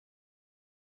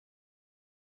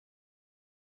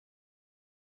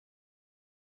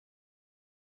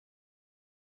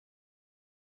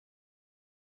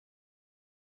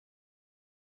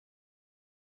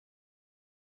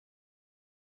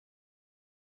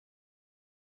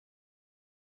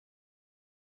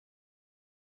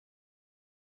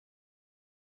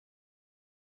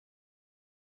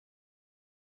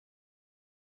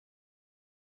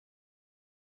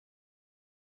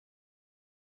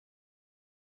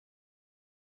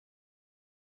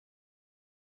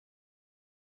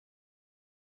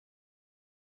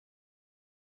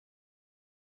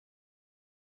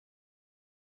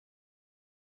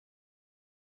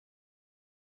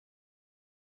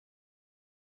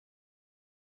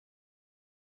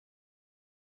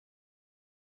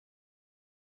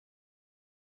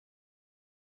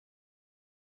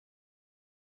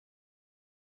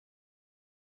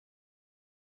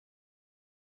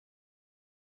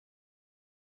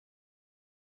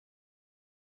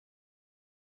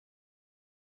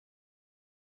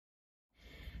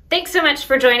Thanks so much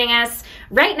for joining us.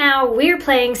 Right now, we're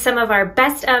playing some of our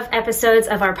best of episodes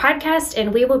of our podcast,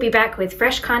 and we will be back with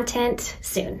fresh content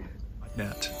soon.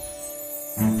 Net.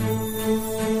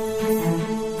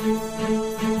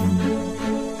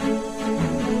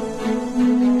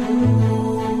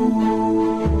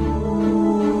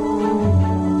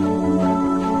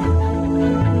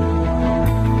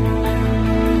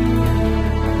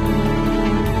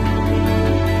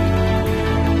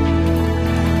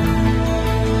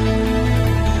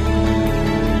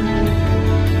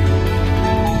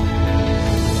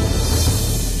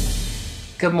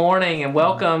 Good morning and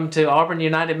welcome to Auburn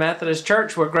United Methodist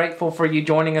Church. We're grateful for you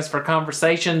joining us for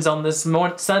conversations on this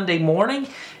Sunday morning.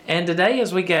 And today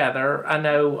as we gather, I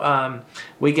know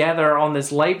we gather on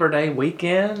this Labor Day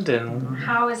weekend. And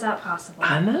how is that possible?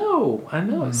 I know,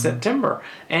 it's September.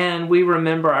 And we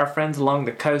remember our friends along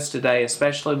the coast today,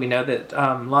 especially. We know that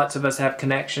lots of us have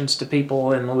connections to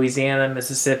people in Louisiana,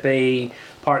 Mississippi,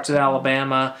 parts of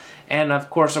Alabama. And, of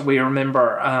course, we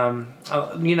remember,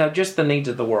 just the needs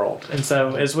of the world. And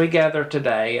so as we gather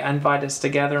today, I invite us to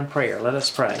gather in prayer. Let us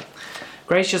pray.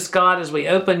 Gracious God, as we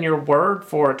open your word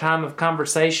for a time of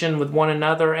conversation with one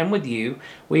another and with you,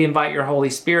 we invite your Holy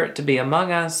Spirit to be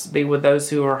among us, be with those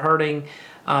who are hurting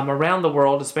around the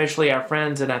world, especially our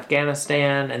friends in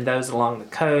Afghanistan and those along the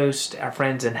coast, our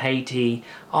friends in Haiti,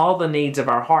 all the needs of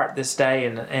our heart this day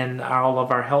and all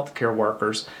of our healthcare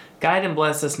workers. Guide and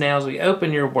bless us now as we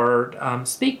open your word.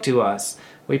 Speak to us.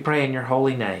 We pray in your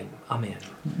holy name. Amen.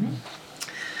 Mm-hmm.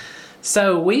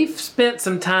 So we've spent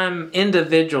some time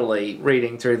individually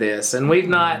reading through this, and we've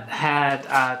not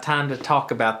had time to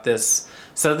talk about this.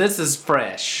 So this is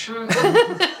fresh.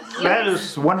 Mm-hmm. That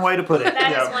is one way to put it.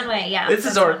 That is one way, yeah. This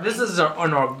is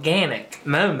an organic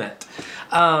moment.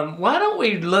 Why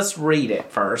don't let's read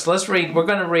it first. We're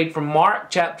going to read from Mark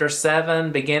chapter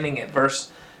 7, beginning at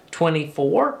verse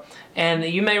 24. And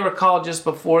you may recall just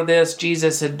before this,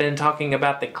 Jesus had been talking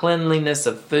about the cleanliness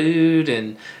of food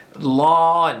and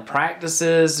law and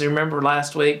practices. You remember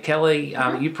last week, Kelly,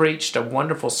 you preached a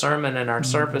wonderful sermon in our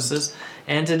services.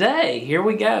 And today, here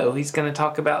we go. He's going to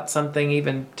talk about something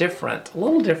even different. A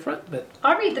little different, but...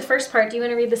 I'll read the first part. Do you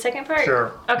want to read the second part?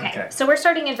 Sure. Okay. So we're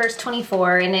starting in verse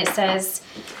 24, and it says,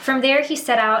 "From there he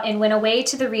set out and went away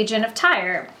to the region of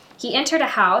Tyre. He entered a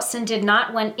house and did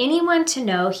not want anyone to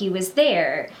know he was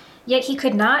there. Yet he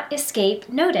could not escape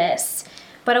notice.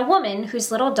 But a woman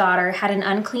whose little daughter had an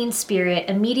unclean spirit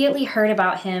immediately heard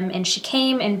about him, and she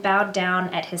came and bowed down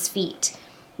at his feet.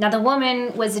 Now the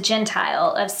woman was a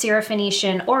Gentile of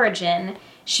Syrophoenician origin.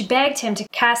 She begged him to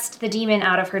cast the demon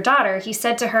out of her daughter. He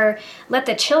said to her, 'Let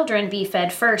the children be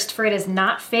fed first, for it is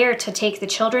not fair to take the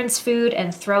children's food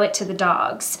and throw it to the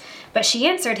dogs.' But she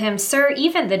answered him, 'Sir,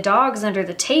 even the dogs under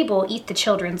the table eat the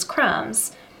children's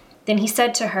crumbs.' Then he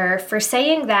said to her, 'For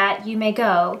saying that, you may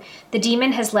go. The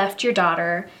demon has left your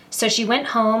daughter.' So she went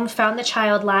home, found the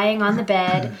child lying on the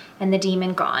bed, and the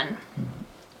demon gone."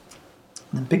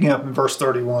 And picking up in verse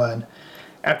 31,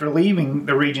 after leaving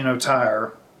the region of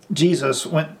Tyre, Jesus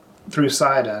went through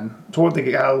Sidon toward the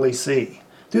Galilee Sea,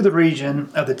 through the region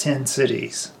of the 10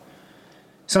 cities.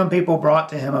 Some people brought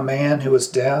to him a man who was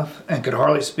deaf and could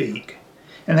hardly speak,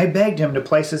 and they begged him to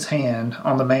place his hand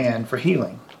on the man for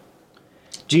healing.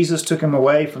 Jesus took him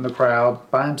away from the crowd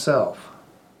by himself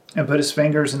and put his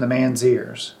fingers in the man's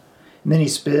ears. And then he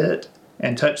spit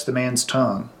and touched the man's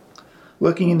tongue.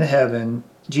 Looking into heaven,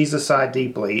 Jesus sighed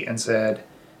deeply and said,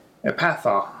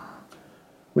 "Ephphatha,"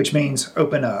 which means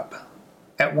open up.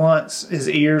 At once his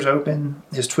ears opened,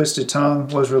 his twisted tongue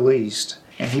was released,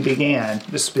 and he began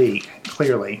to speak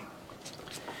clearly.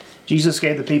 Jesus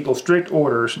gave the people strict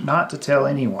orders not to tell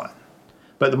anyone,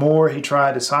 but the more he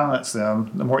tried to silence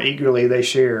them, the more eagerly they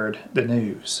shared the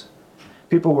news.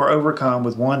 People were overcome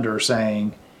with wonder,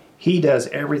 saying, "He does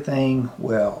everything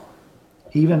well.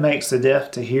 He even makes the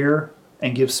deaf to hear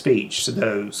and gives speech to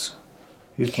those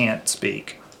who can't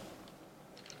speak."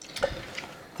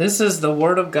 This is the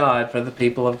word of God for the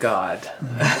people of God.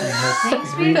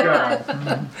 Thanks be to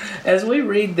God. As we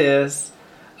read this,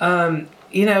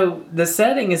 the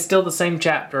setting is still the same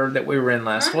chapter that we were in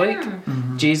last week.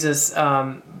 Mm-hmm. Jesus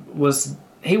was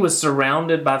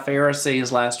surrounded by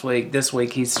Pharisees last week. This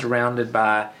week he's surrounded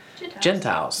by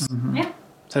Gentiles. Mm-hmm. Yeah.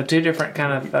 So two different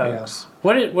kind of folks.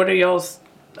 Yeah. What are y'all's?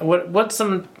 What's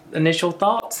some initial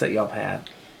thoughts that y'all have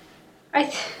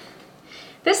had?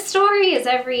 This story is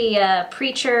every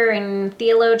preacher and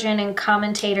theologian and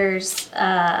commentator's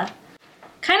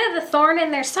kind of the thorn in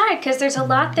their side, because there's a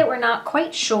lot that we're not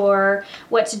quite sure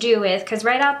what to do with. Because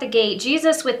right out the gate,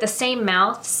 Jesus with the same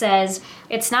mouth says,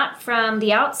 it's not from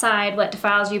the outside what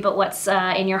defiles you, but what's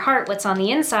in your heart, what's on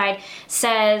the inside,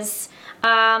 says,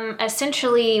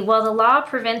 Essentially, well, the law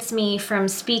prevents me from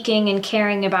speaking and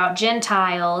caring about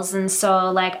Gentiles, and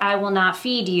so, like, I will not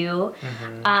feed you,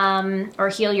 or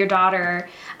heal your daughter.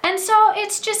 And so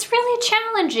it's just really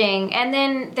challenging. And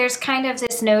then there's kind of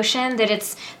this notion that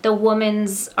it's the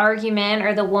woman's argument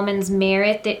or the woman's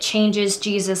merit that changes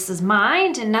Jesus's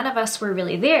mind, and none of us were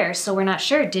really there, so we're not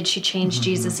sure. Did she change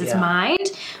Jesus's mind?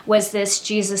 Was this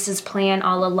Jesus's plan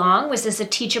all along? Was this a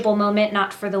teachable moment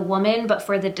not for the woman but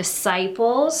for the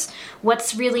disciples?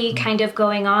 What's really kind of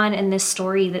going on in this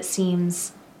story that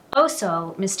seems oh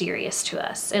so mysterious to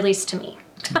us, at least to me?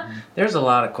 There's a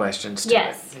lot of questions to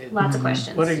Yes, it. lots of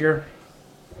questions. What are your...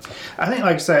 I think,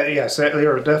 like I said, yes,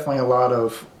 there are definitely a lot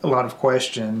of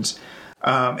questions,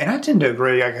 and I tend to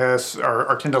agree, I guess,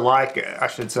 or tend to like, I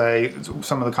should say,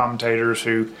 some of the commentators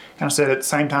who kind of said at the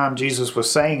same time Jesus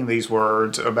was saying these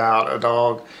words about a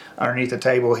dog underneath the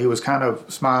table, he was kind of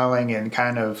smiling and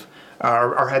kind of,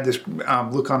 or had this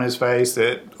look on his face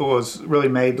that was really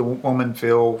made the woman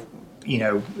feel,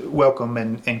 welcome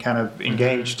and kind of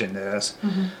engaged in this.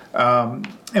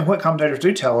 And what commentators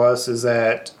do tell us is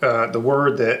that the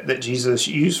word that Jesus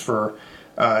used for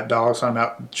dogs, talking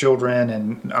about children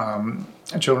and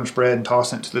children's bread and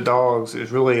tossing it to the dogs,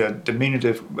 is really a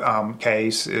diminutive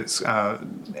case. It's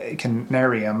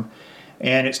canarium.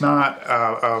 And it's not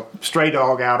a stray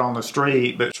dog out on the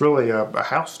street, but it's really a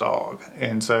house dog.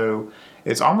 And so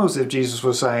it's almost as if Jesus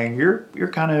was saying, you're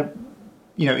kind of,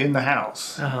 in the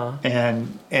house.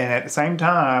 And at the same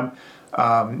time,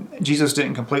 Jesus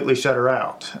didn't completely shut her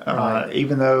out,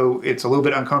 even though it's a little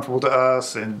bit uncomfortable to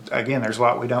us. And again, there's a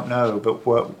lot we don't know. But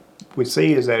what we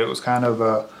see is that it was kind of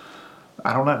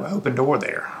open door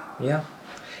there. Yeah,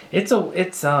 it's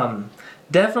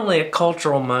definitely a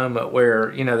cultural moment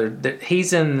where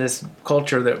he's in this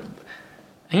culture that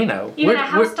even a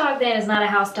house dog then is not a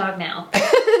house dog now.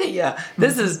 Yeah,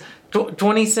 this is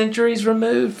 20 centuries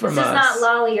removed from us. This is not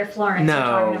Lolly or Florence we're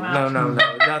talking about. No,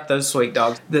 not those sweet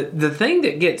dogs. The thing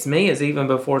that gets me is even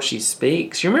before she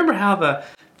speaks. You remember how the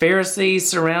Pharisees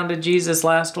surrounded Jesus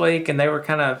last week and they were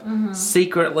kind of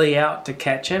secretly out to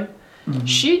catch him?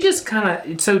 She just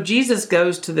so Jesus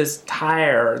goes to this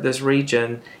Tyre, this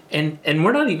region, and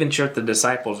we're not even sure if the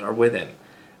disciples are with him.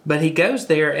 But he goes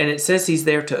there, and it says he's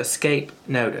there to escape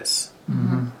notice.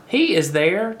 He is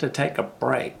there to take a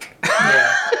break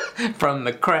from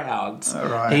the crowds.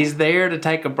 Right. He's there to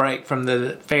take a break from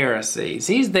the Pharisees.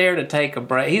 He's there to take a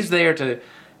break.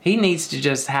 He needs to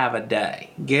just have a day,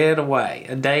 get away,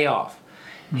 a day off.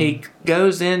 He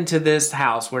goes into this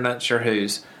house, we're not sure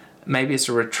whose. Maybe it's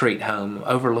a retreat home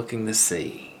overlooking the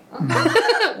sea.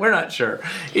 We're not sure.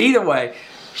 Either way,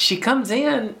 she comes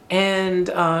in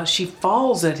and she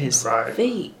falls at his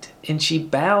feet and she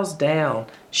bows down.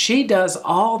 She does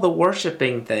all the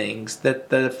worshiping things that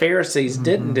the Pharisees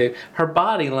didn't do. Her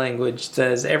body language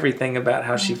says everything about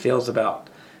how she feels about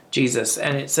Jesus.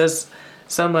 And it says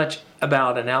so much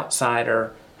about an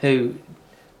outsider who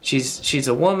she's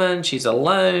a woman, she's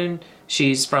alone,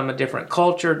 she's from a different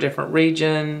culture, different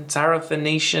region,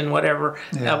 Syrophoenician, whatever,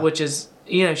 which is,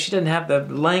 she doesn't have the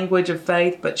language of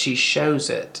faith, but she shows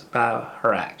it by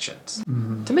her actions.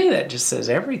 To me, that just says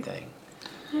everything.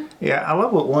 Yeah, I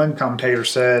love what one commentator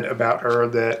said about her,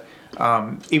 that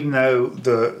even though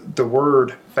the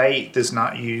word faith is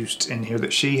not used in here,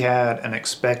 that she had an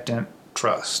expectant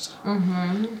trust.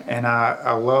 And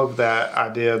I love that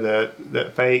idea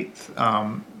that faith,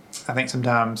 I think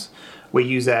sometimes we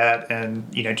use that in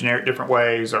generic different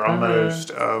ways, or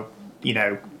almost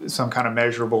some kind of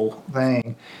measurable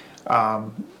thing.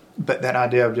 But that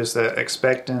idea of just the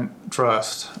expectant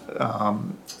trust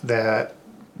that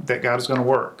God is going to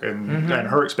work, and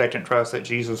her expectant trust that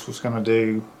Jesus was going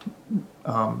to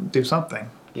do something.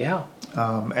 Yeah.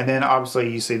 And then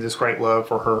obviously you see this great love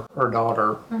for her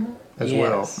daughter as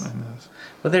well.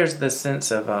 Well, there's this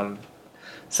sense of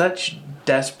such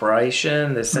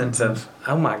desperation, the sense of,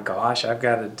 oh my gosh, I've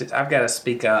got to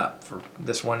speak up for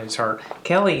this one who's hurt.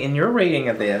 Kelly, in your reading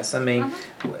of this, I mean,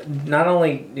 not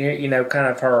only kind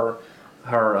of her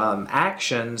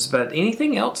actions, but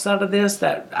anything else out of this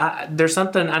that there's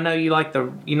something I know you like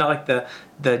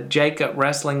the Jacob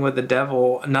wrestling with the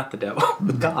devil, not the devil,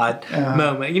 with God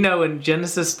moment. In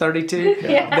Genesis 32,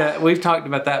 that we've talked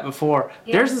about that before.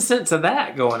 Yeah. There's a sense of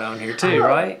that going on here too,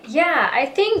 right? Yeah, I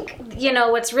think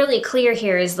what's really clear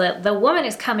here is that the woman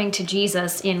is coming to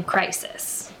Jesus in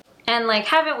crisis. And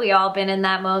haven't we all been in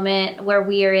that moment where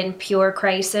we are in pure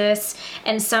crisis,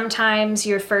 and sometimes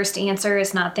your first answer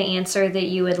is not the answer that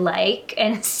you would like,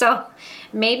 and so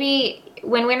maybe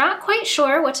when we're not quite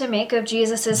sure what to make of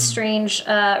Jesus's strange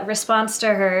response to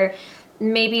her,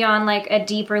 maybe on like a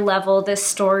deeper level, this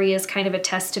story is kind of a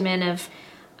testament of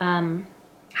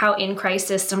how in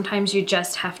crisis sometimes you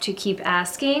just have to keep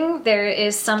asking. There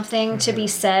is something to be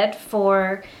said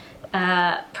for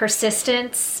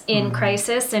persistence in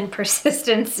crisis and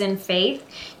persistence in faith.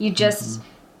 You just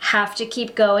have to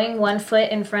keep going, one foot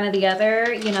in front of the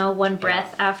other, one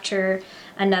breath after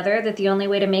another, that the only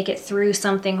way to make it through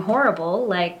something horrible,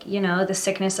 like, the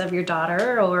sickness of your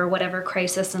daughter or whatever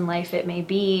crisis in life it may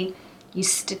be,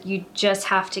 you just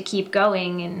have to keep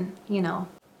going, and,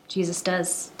 Jesus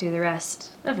does do the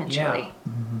rest eventually.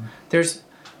 Yeah. There's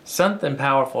something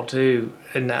powerful too,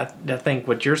 and I think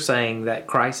what you're saying, that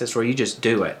crisis where you just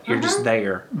do it, you're just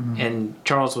there. And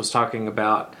Charles was talking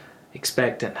about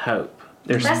expectant hope.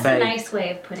 There's That's faith. a nice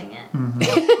way of putting it.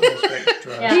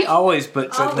 Yeah. He always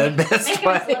puts it the best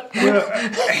way. Well,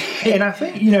 and I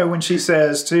think, when she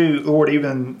says too, Lord,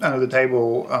 even under the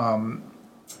table,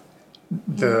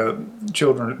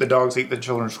 the dogs eat the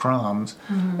children's crumbs.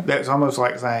 That's almost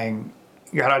like saying,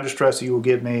 God, I just trust you will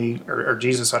give me, or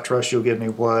Jesus, I trust you'll give me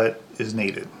what is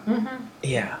needed.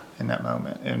 Yeah. In that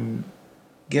moment. And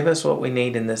give us what we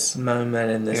need in this moment,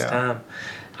 in this time.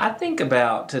 I think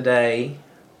about today,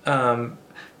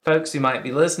 folks who might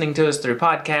be listening to us through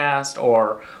podcast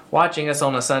or watching us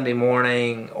on a Sunday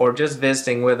morning or just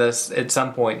visiting with us at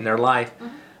some point in their life.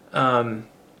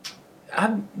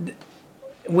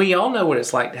 We all know what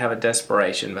it's like to have a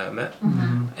desperation moment.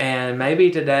 And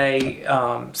maybe today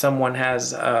someone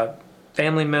has a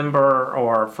family member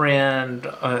or a friend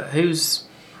who's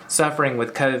suffering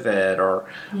with COVID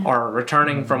or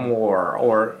returning from war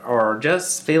or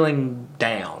just feeling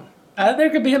down. There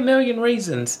could be a million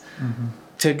reasons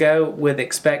to go with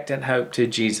expectant hope to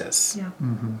Jesus. Yeah.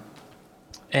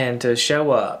 And to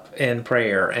show up in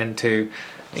prayer and to,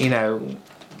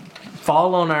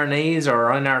 fall on our knees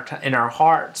or in our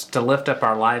hearts to lift up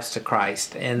our lives to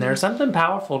Christ. And there's something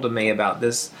powerful to me about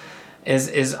this.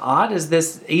 As odd as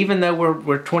this, even though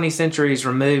we're 20 centuries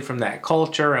removed from that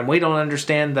culture and we don't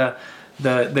understand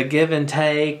the give and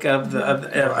take of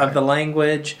the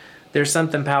language, there's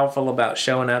something powerful about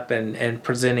showing up and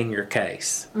presenting your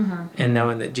case and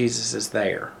knowing that Jesus is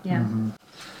there. Yeah.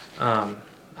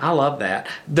 I love that.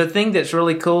 The thing that's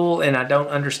really cool, and I don't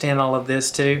understand all of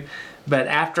this too, but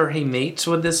after he meets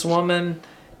with this woman,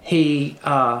 he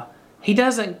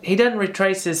doesn't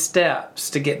retrace his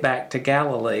steps to get back to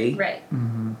Galilee. Right.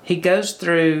 He goes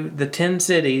through the 10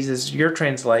 cities, is your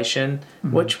translation.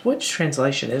 Which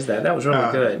translation is that? That was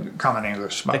really good. Common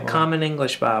English Bible. The Common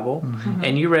English Bible.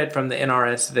 And you read from the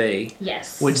NRSV.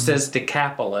 Yes. Which says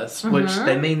Decapolis, which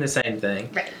they mean the same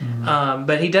thing. Right.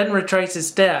 But he doesn't retrace his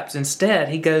steps. Instead,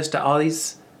 he goes to all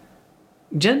these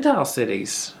Gentile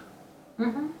cities.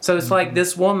 So it's like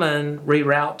this woman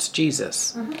reroutes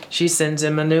Jesus. She sends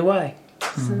him a new way.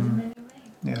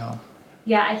 Yeah.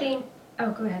 Yeah, I think... Oh,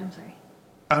 go ahead. I'm sorry.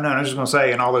 Oh, no, I was just going to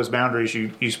say, in all those boundaries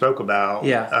you spoke about,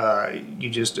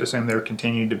 you just assume they're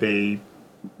continued to be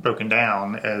broken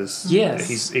down as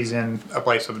he's in a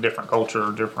place of a different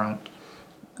culture, different,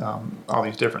 all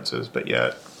these differences, but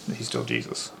yet he's still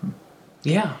Jesus.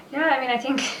 Yeah. Yeah, I mean, I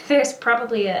think there's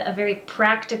probably a very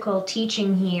practical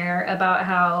teaching here about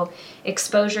how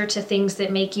exposure to things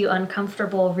that make you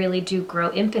uncomfortable really do grow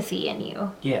empathy in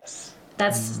you. Yes.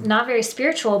 That's not very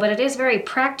spiritual, but it is very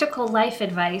practical life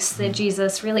advice that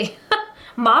Jesus really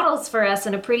models for us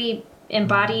in a pretty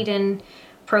embodied and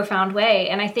profound way.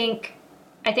 And I think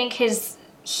his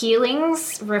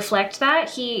healings reflect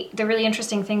that. The really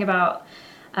interesting thing about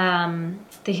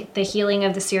the healing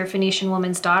of the Syrophoenician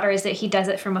woman's daughter is that he does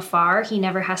it from afar. He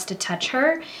never has to touch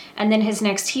her. And then his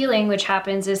next healing, which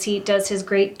happens is he does his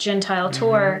great Gentile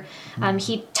tour.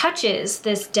 He touches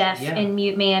this deaf and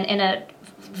mute man in a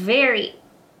very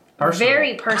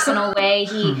personal way.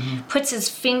 He puts his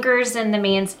fingers in the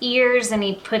man's ears and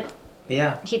he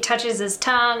touches his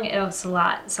tongue. Oh, it's a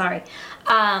lot. Sorry.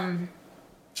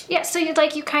 So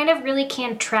you kind of really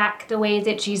can track the way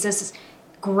that Jesus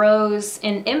grows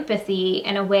in empathy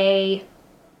in a way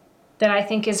that I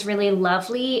think is really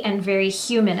lovely and very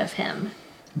human of him.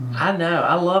 I know.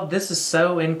 I love this. Is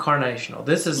so incarnational.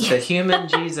 This is the human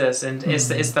Jesus, and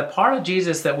it's the part of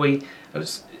Jesus that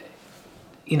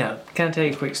can I tell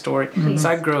you a quick story? So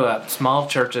I grew up small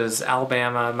churches,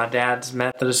 Alabama. My dad's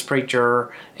Methodist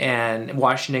preacher in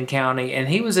Washington County, and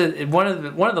he was at one of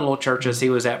the little churches he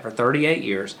was at for 38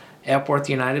 years, Epworth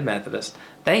United Methodist.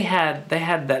 They had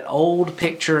that old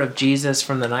picture of Jesus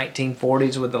from the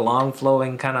 1940s with the long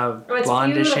flowing kind of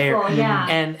blondish hair. Yeah.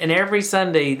 And every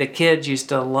Sunday the kids used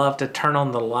to love to turn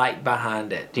on the light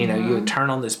behind it. You would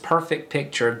turn on this perfect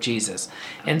picture of Jesus.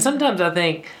 And sometimes I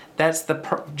think that's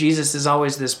Jesus is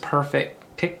always this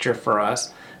perfect picture for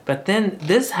us. But then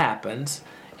this happens,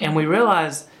 and we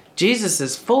realize Jesus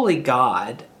is fully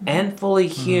God and fully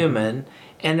human,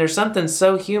 and there's something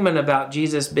so human about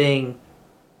Jesus being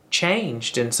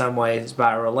changed in some ways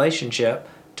by a relationship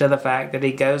to the fact that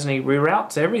he goes and he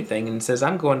reroutes everything and says,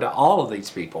 I'm going to all of these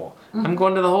people. I'm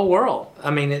going to the whole world.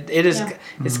 I mean, it is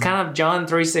it's kind of John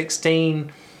 3:16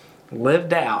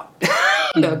 lived out.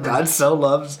 God so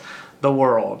loves the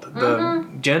world, the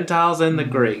Gentiles and the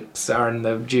Greeks, and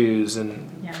the Jews,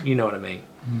 and you know what I mean.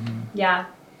 Yeah.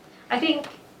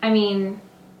 I mean,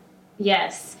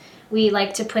 yes. We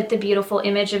like to put the beautiful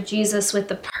image of Jesus with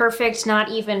the perfect, not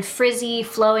even frizzy,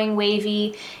 flowing,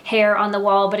 wavy hair on the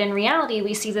wall. But in reality,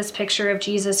 we see this picture of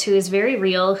Jesus who is very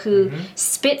real, who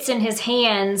spits in his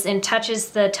hands and touches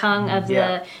the tongue of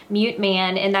the mute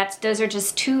man. And those are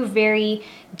just two very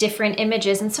different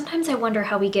images. And sometimes I wonder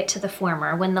how we get to the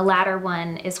former when the latter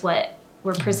one is what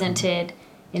we're presented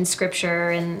in Scripture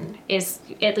and is,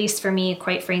 at least for me,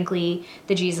 quite frankly,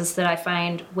 the Jesus that I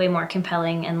find way more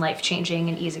compelling and life-changing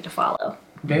and easy to follow.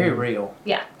 Very real.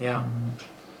 Yeah. Yeah.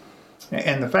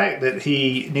 And the fact that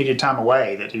he needed time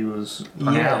away, that he was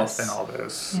health and all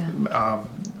this,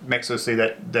 makes us see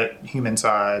that human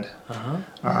side,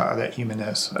 that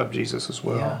humanness of Jesus as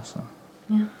well. Yeah. So.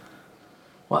 Yeah.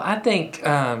 Well, I think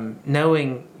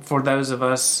knowing for those of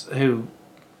us who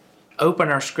open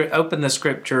the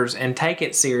scriptures and take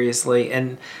it seriously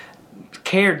and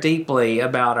care deeply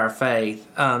about our faith,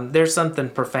 there's something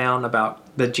profound about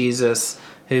the Jesus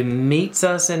who meets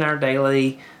us in our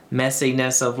daily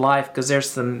messiness of life, because there's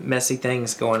some messy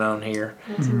things going on here.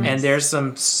 And there's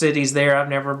some cities there I've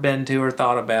never been to or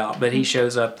thought about, but he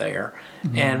shows up there.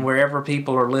 And wherever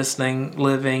people are listening,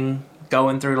 living,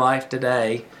 going through life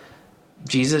today,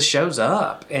 Jesus shows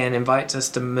up and invites us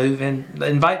to move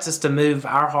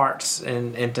our hearts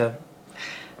and to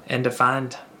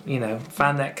find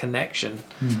that connection.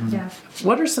 Yeah.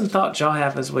 What are some thoughts y'all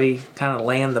have as we kind of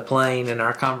land the plane in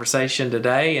our conversation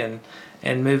today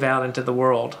and move out into the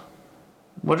world?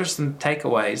 What are some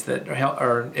takeaways that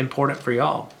are important for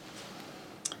y'all?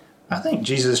 I think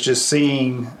Jesus just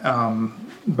seeing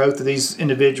both of these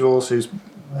individuals who's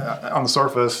on the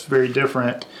surface very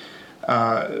different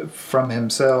from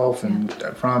himself and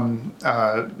from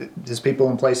his people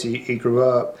and place he grew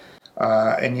up,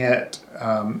 and yet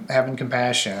having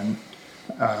compassion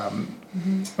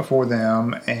for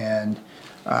them and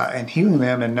healing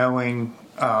them and knowing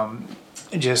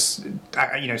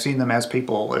seeing them as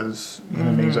people, as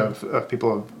human beings of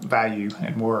people of value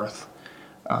and worth,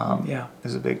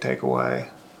 is a big takeaway.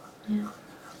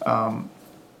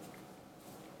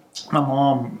 My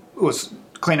mom was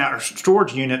cleaning out her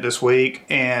storage unit this week,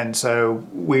 and so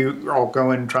we were all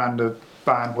going trying to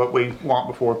find what we want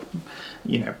before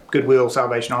Goodwill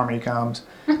Salvation Army comes.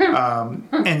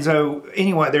 And so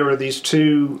anyway, there were these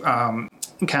two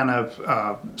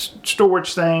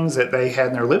storage things that they had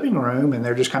in their living room, and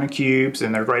they're just kind of cubes,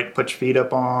 and they're great to put your feet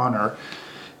up on or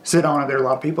sit on. There are a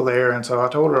lot of people there, and so I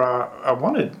told her I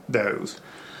wanted those.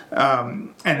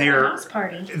 And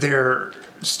they're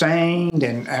stained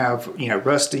and have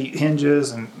rusty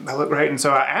hinges, and they look great. And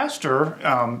so I asked her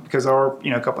because there are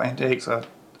a couple of antiques, and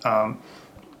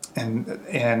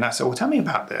I said, well, tell me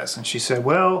about this. And she said,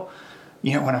 well,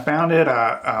 when I found it,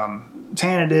 I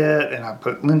sanded it, and I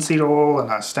put linseed oil, and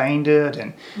I stained it,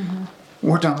 and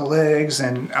worked on the legs.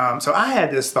 And so I had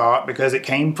this thought, because it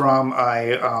came from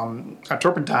a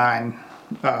turpentine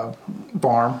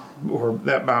farm, or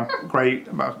that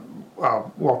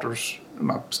Walter's,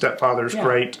 my stepfather's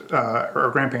or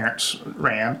grandparents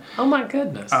ran. Oh my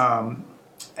goodness. Or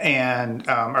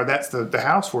that's the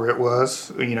house where it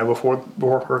was,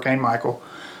 before Hurricane Michael.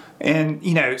 And,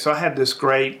 so I had this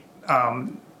great,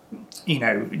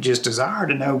 just desire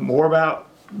to know more about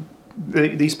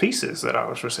these pieces that I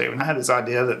was receiving. I had this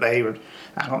idea that they were,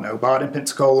 bought in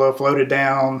Pensacola, floated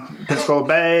down Pensacola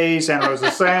Bay, Santa Rosa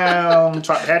Sound,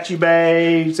 Chattahoochee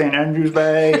Bay, St. Andrews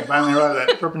Bay, and finally arrived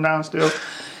at Turpentine still.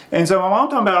 And so my mom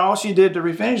talking about all she did to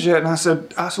refinish it, and I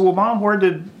said, well, Mom, where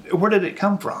did it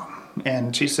come from?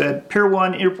 And she said, Pier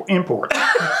 1 import.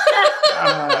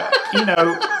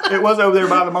 It was over there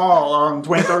by the mall on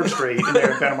 23rd Street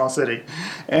there in Panama City.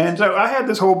 And so I had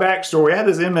this whole backstory. I had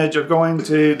this image of going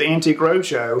to the Antique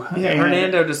Roadshow. Yeah,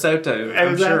 Hernando de Soto.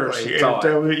 I'm sure she thought.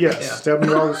 Tell me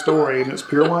all the story. And it's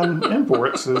Pier 1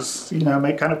 Imports. Is,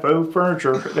 make kind of faux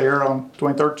furniture there on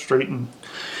 23rd Street in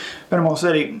Panama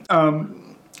City.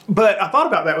 But I thought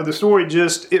about that with the story,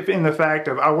 just in the fact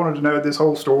of I wanted to know this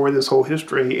whole story, this whole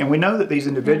history. And we know that these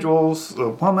individuals, the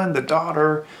woman, the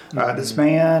daughter, this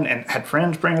man, and had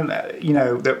friends bringing that,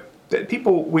 that that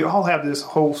people, we all have this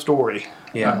whole story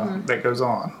that goes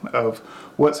on of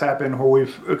what's happened, where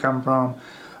we've come from.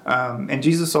 And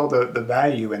Jesus saw the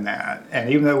value in that. And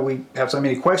even though we have so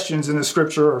many questions in the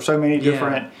scripture or so many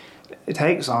different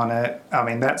takes on it, I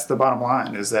mean, that's the bottom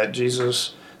line, is that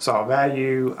Jesus saw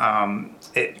value.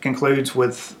 It concludes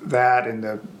with that in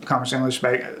the Common English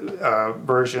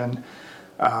version,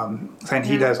 saying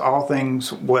he does all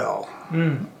things well.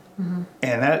 Mm-hmm.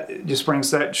 And that just brings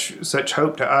such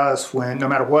hope to us, when no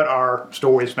matter what our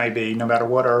stories may be, no matter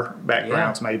what our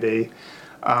backgrounds may be.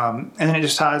 And then it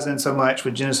just ties in so much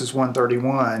with Genesis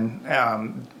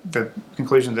 1:31, the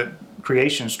conclusion of the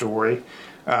creation story,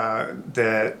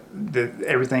 that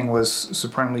everything was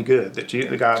supremely good,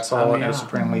 that God saw it as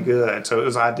supremely good. So it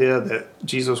was the idea that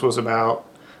Jesus was about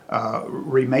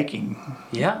remaking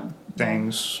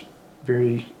things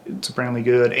very supremely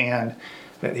good, and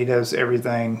that he does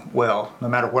everything well, no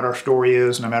matter what our story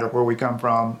is, no matter where we come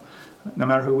from, no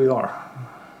matter who we are.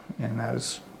 And that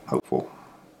is hopeful.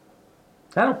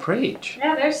 That'll preach.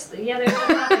 Yeah, there's no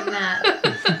topping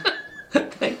that.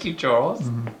 Thank you, Charles.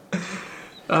 Mm-hmm.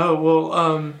 Oh,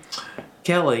 well,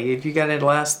 Kelly, have you got any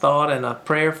last thought and a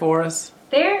prayer for us?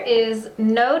 There is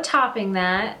no topping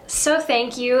that. So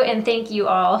thank you, and thank you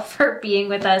all for being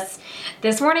with us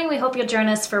this morning. We hope you'll join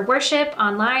us for worship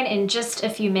online in just a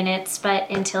few minutes, but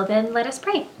until then, let us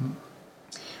pray. Mm-hmm.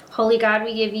 Holy God,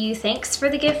 we give you thanks for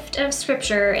the gift of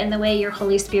Scripture and the way your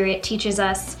Holy Spirit teaches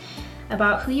us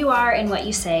about who you are and what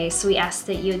you say. So we ask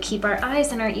that you would keep our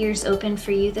eyes and our ears open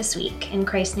for you this week. In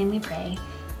Christ's name we pray.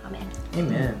 Amen.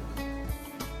 Amen.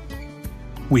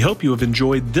 We hope you have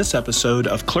enjoyed this episode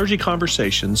of Clergy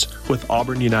Conversations with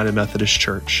Auburn United Methodist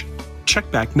Church. Check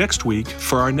back next week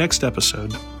for our next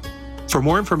episode. For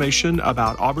more information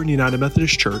about Auburn United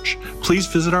Methodist Church, please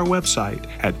visit our website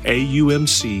at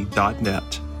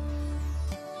aumc.net.